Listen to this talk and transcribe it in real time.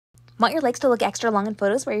Want your legs to look extra long in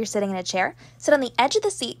photos where you're sitting in a chair? Sit on the edge of the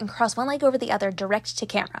seat and cross one leg over the other direct to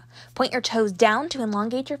camera. Point your toes down to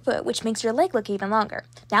elongate your foot, which makes your leg look even longer.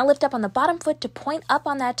 Now lift up on the bottom foot to point up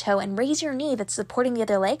on that toe and raise your knee that's supporting the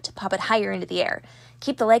other leg to pop it higher into the air.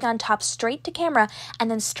 Keep the leg on top straight to camera and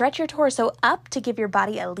then stretch your torso up to give your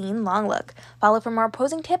body a lean, long look. Follow for more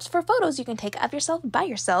posing tips for photos you can take of yourself by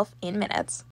yourself in minutes.